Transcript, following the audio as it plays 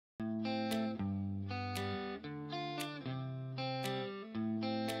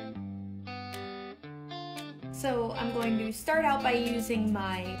So I'm going to start out by using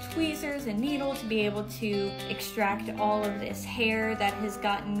my tweezers and needle to be able to extract all of this hair that has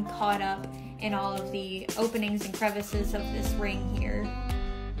gotten caught up in all of the openings and crevices of this ring here.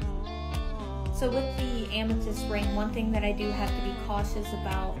 So with the amethyst ring, one thing that I do have to be cautious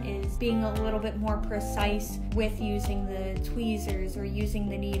about is being a little bit more precise with using the tweezers or using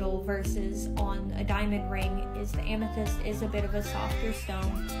the needle versus on a diamond ring, is the amethyst is a bit of a softer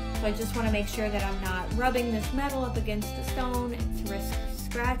stone. So I just want to make sure that I'm not rubbing this metal up against the stone to risk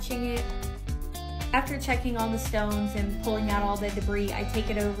scratching it. After checking all the stones and pulling out all the debris, I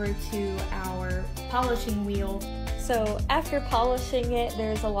take it over to our polishing wheel. So after polishing it,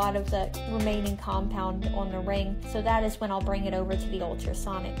 there's a lot of the remaining compound on the ring, so that is when I'll bring it over to the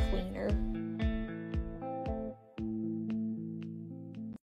ultrasonic cleaner.